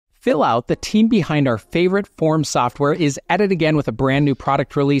Fillout, the team behind our favorite form software, is at it again with a brand new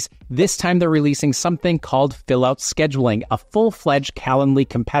product release. This time they're releasing something called Fillout Scheduling, a full-fledged Calendly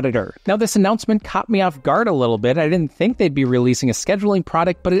competitor. Now this announcement caught me off guard a little bit. I didn't think they'd be releasing a scheduling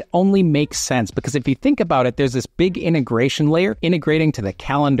product, but it only makes sense because if you think about it, there's this big integration layer integrating to the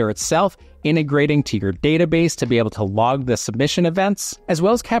calendar itself, integrating to your database to be able to log the submission events, as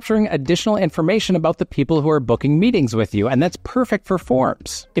well as capturing additional information about the people who are booking meetings with you, and that's perfect for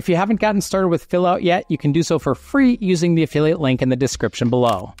forms. If you haven't gotten started with Fillout yet, you can do so for free using the affiliate link in the description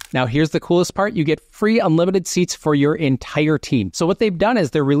below. Now here's the coolest part, you get free unlimited seats for your entire team. So what they've done is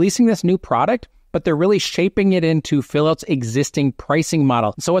they're releasing this new product, but they're really shaping it into Fillout's existing pricing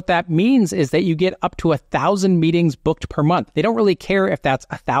model. So what that means is that you get up to 1,000 meetings booked per month. They don't really care if that's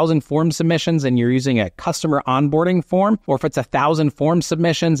 1,000 form submissions and you're using a customer onboarding form, or if it's 1,000 form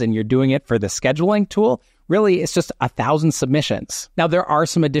submissions and you're doing it for the scheduling tool. Really, it's just 1,000 submissions. Now, there are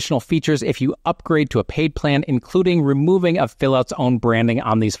some additional features if you upgrade to a paid plan, including removing of Fillout's own branding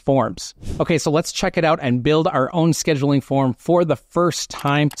on these forms. Okay, so let's check it out and build our own scheduling form for the first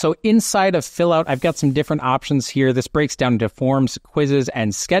time. So inside of Fillout, I've got some different options here. This breaks down into forms, quizzes,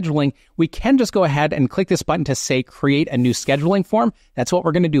 and scheduling. We can just go ahead and click this button to say create a new scheduling form. That's what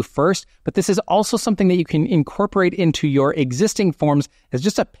we're going to do first. But this is also something that you can incorporate into your existing forms as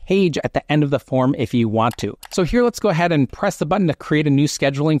just a page at the end of the form if you want to. So here, let's go ahead and press the button to create a new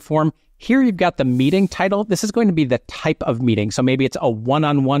scheduling form. Here you've got the meeting title. This is going to be the type of meeting. So maybe it's a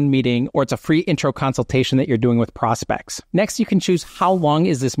one-on-one meeting or it's a free intro consultation that you're doing with prospects. Next, you can choose how long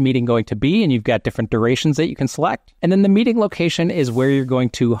is this meeting going to be, and you've got different durations that you can select. And then the meeting location is where you're going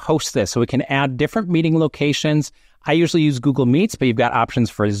to host this. So we can add different meeting locations. I usually use Google Meets, but you've got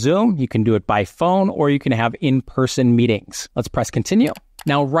options for Zoom. You can do it by phone, or you can have in-person meetings. Let's press continue.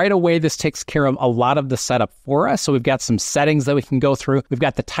 Now, right away, this takes care of a lot of the setup for us. So we've got some settings that we can go through. We've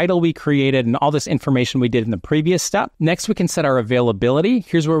got the title we created and all this information we did in the previous step. Next, we can set our availability.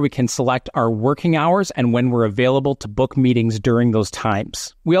 Here's where we can select our working hours and when we're available to book meetings during those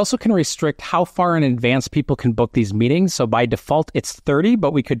times. We also can restrict how far in advance people can book these meetings. So by default, it's 30,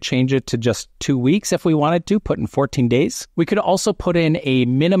 but we could change it to just 2 weeks if we wanted to, put in 14 days. We could also put in a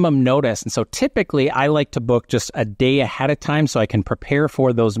minimum notice. And so typically, I like to book just a day ahead of time so I can prepare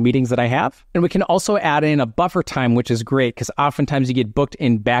for those meetings that I have. And we can also add in a buffer time, which is great because oftentimes you get booked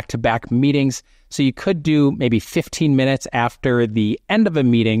in back-to-back meetings. So you could do maybe 15 minutes after the end of a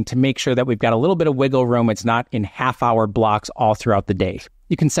meeting to make sure that we've got a little bit of wiggle room. It's not in half-hour blocks all throughout the day.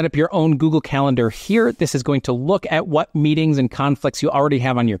 You can set up your own Google Calendar here. This is going to look at what meetings and conflicts you already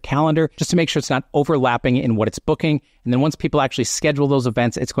have on your calendar, just to make sure it's not overlapping in what it's booking. And then once people actually schedule those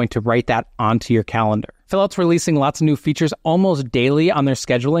events, it's going to write that onto your calendar. Fillout's releasing lots of new features almost daily on their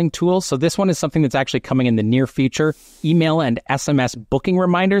scheduling tools. So this one is something that's actually coming in the near future, email and SMS booking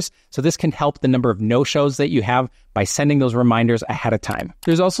reminders. So this can help the number of no-shows that you have by sending those reminders ahead of time.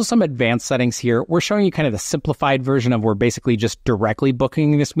 There's also some advanced settings here. We're showing you kind of the simplified version of we're basically just directly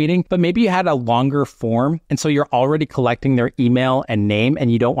booking this meeting, but maybe you had a longer form, and so you're already collecting their email and name,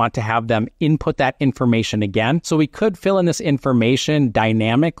 and you don't want to have them input that information again. So we could fill in this information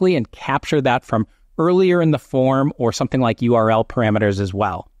dynamically and capture that from earlier in the form or something like URL parameters as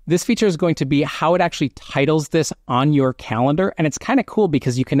well. This feature is going to be how it actually titles this on your calendar. And it's kind of cool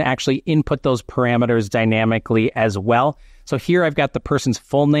because you can actually input those parameters dynamically as well. So here I've got the person's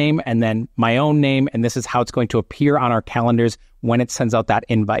full name and then my own name, and this is how it's going to appear on our calendars when it sends out that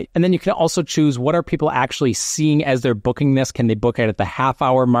invite. And then you can also choose what are people actually seeing as they're booking this. Can they book it at the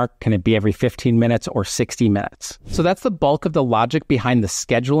half-hour mark? Can it be every 15 minutes or 60 minutes? So that's the bulk of the logic behind the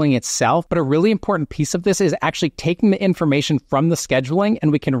scheduling itself. But a really important piece of this is actually taking the information from the scheduling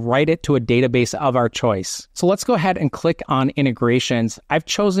and we can write it to a database of our choice. So let's go ahead and click on integrations. I've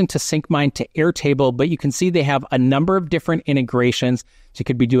chosen to sync mine to Airtable, but you can see they have a number of different integrations. So you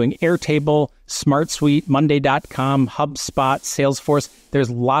could be doing Airtable, SmartSuite, Monday.com, HubSpot, Salesforce. There's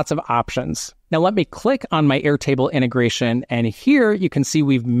lots of options. Now let me click on my Airtable integration, and here you can see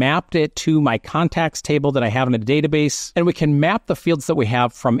we've mapped it to my contacts table that I have in a database, and we can map the fields that we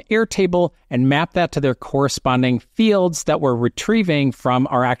have from Airtable and map that to their corresponding fields that we're retrieving from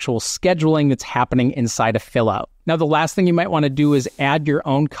our actual scheduling that's happening inside of Fillout. Now, the last thing you might want to do is add your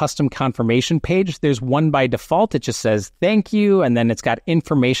own custom confirmation page. There's one by default. It just says thank you, and then it's got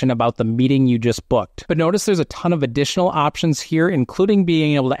information about the meeting you just booked. But notice there's a ton of additional options here, including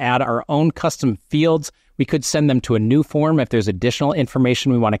being able to add our own custom fields. We could send them to a new form if there's additional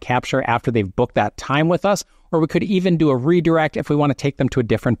information we want to capture after they've booked that time with us, or we could even do a redirect if we want to take them to a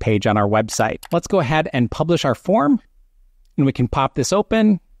different page on our website. Let's go ahead and publish our form, and we can pop this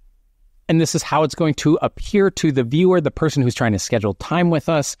open. And this is how it's going to appear to the viewer, the person who's trying to schedule time with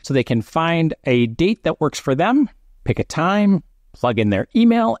us, so they can find a date that works for them, pick a time, plug in their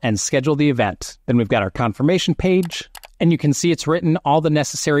email, and schedule the event. Then we've got our confirmation page, and you can see it's written all the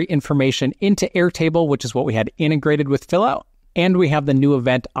necessary information into Airtable, which is what we had integrated with Fillout. And we have the new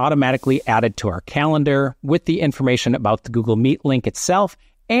event automatically added to our calendar with the information about the Google Meet link itself.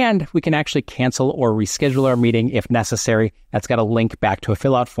 And we can actually cancel or reschedule our meeting if necessary. That's got a link back to a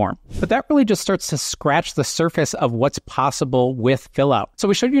Fillout form. But that really just starts to scratch the surface of what's possible with Fillout. So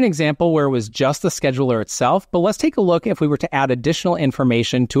we showed you an example where it was just the scheduler itself, but let's take a look if we were to add additional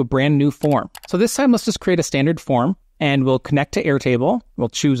information to a brand new form. So this time, let's just create a standard form and we'll connect to Airtable. We'll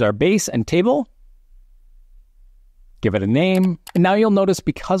choose our base and table. Give it a name. And now you'll notice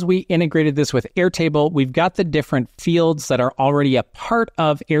because we integrated this with Airtable, we've got the different fields that are already a part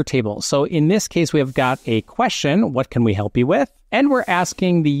of Airtable. So in this case, we have got a question, what can we help you with? And we're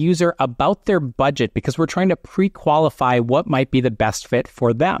asking the user about their budget because we're trying to pre-qualify what might be the best fit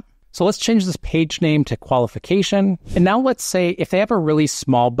for them. So let's change this page name to qualification. And now let's say if they have a really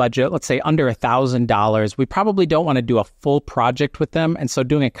small budget, let's say under $1,000, we probably don't want to do a full project with them. And so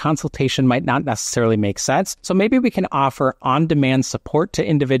doing a consultation might not necessarily make sense. So maybe we can offer on-demand support to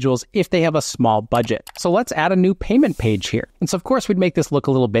individuals if they have a small budget. So let's add a new payment page here. And so of course, we'd make this look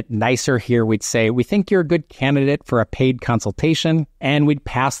a little bit nicer here. We'd say, we think you're a good candidate for a paid consultation, and we'd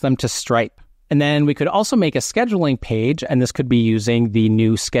pass them to Stripe. And then we could also make a scheduling page, and this could be using the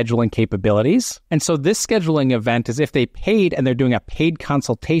new scheduling capabilities. And so this scheduling event is if they paid and they're doing a paid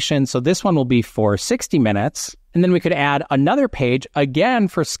consultation. So this one will be for 60 minutes. And then we could add another page, again,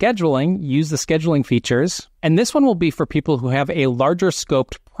 for scheduling, use the scheduling features. And this one will be for people who have a larger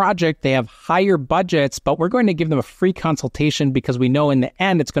scoped project. They have higher budgets, but we're going to give them a free consultation because we know in the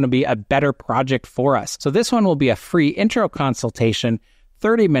end it's going to be a better project for us. So this one will be a free intro consultation,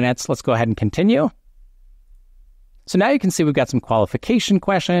 30 minutes. Let's go ahead and continue. So now you can see we've got some qualification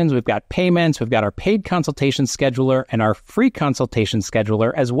questions, we've got payments, we've got our paid consultation scheduler and our free consultation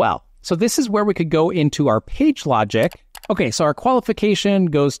scheduler as well. So this is where we could go into our page logic. Okay, so our qualification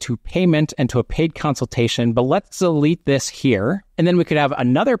goes to payment and to a paid consultation, but let's delete this here. And then we could have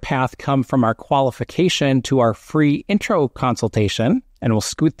another path come from our qualification to our free intro consultation. And we'll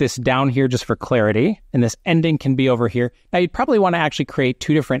scoot this down here just for clarity. And this ending can be over here. Now, you'd probably want to actually create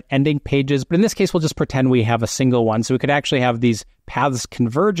two different ending pages, but in this case, we'll just pretend we have a single one. So we could actually have these paths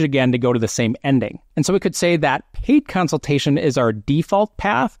converge again to go to the same ending. And so we could say that paid consultation is our default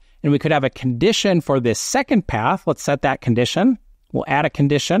path, and we could have a condition for this second path. Let's set that condition. We'll add a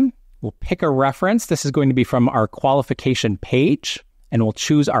condition. We'll pick a reference. This is going to be from our qualification page. And we'll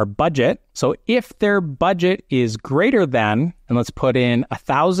choose our budget. So if their budget is greater than, and let's put in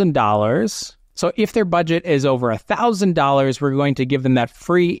 $1,000. So if their budget is over $1,000, we're going to give them that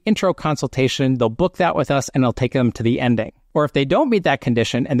free intro consultation. They'll book that with us and it'll take them to the ending. Or if they don't meet that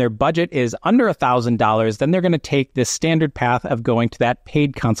condition and their budget is under $1,000, then they're going to take this standard path of going to that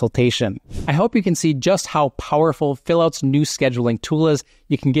paid consultation. I hope you can see just how powerful Fillout's new scheduling tool is.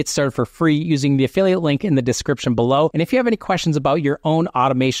 You can get started for free using the affiliate link in the description below. And if you have any questions about your own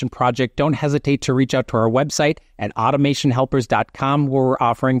automation project, don't hesitate to reach out to our website at automationhelpers.com, where we're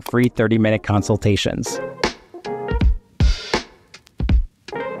offering free 30-minute consultations.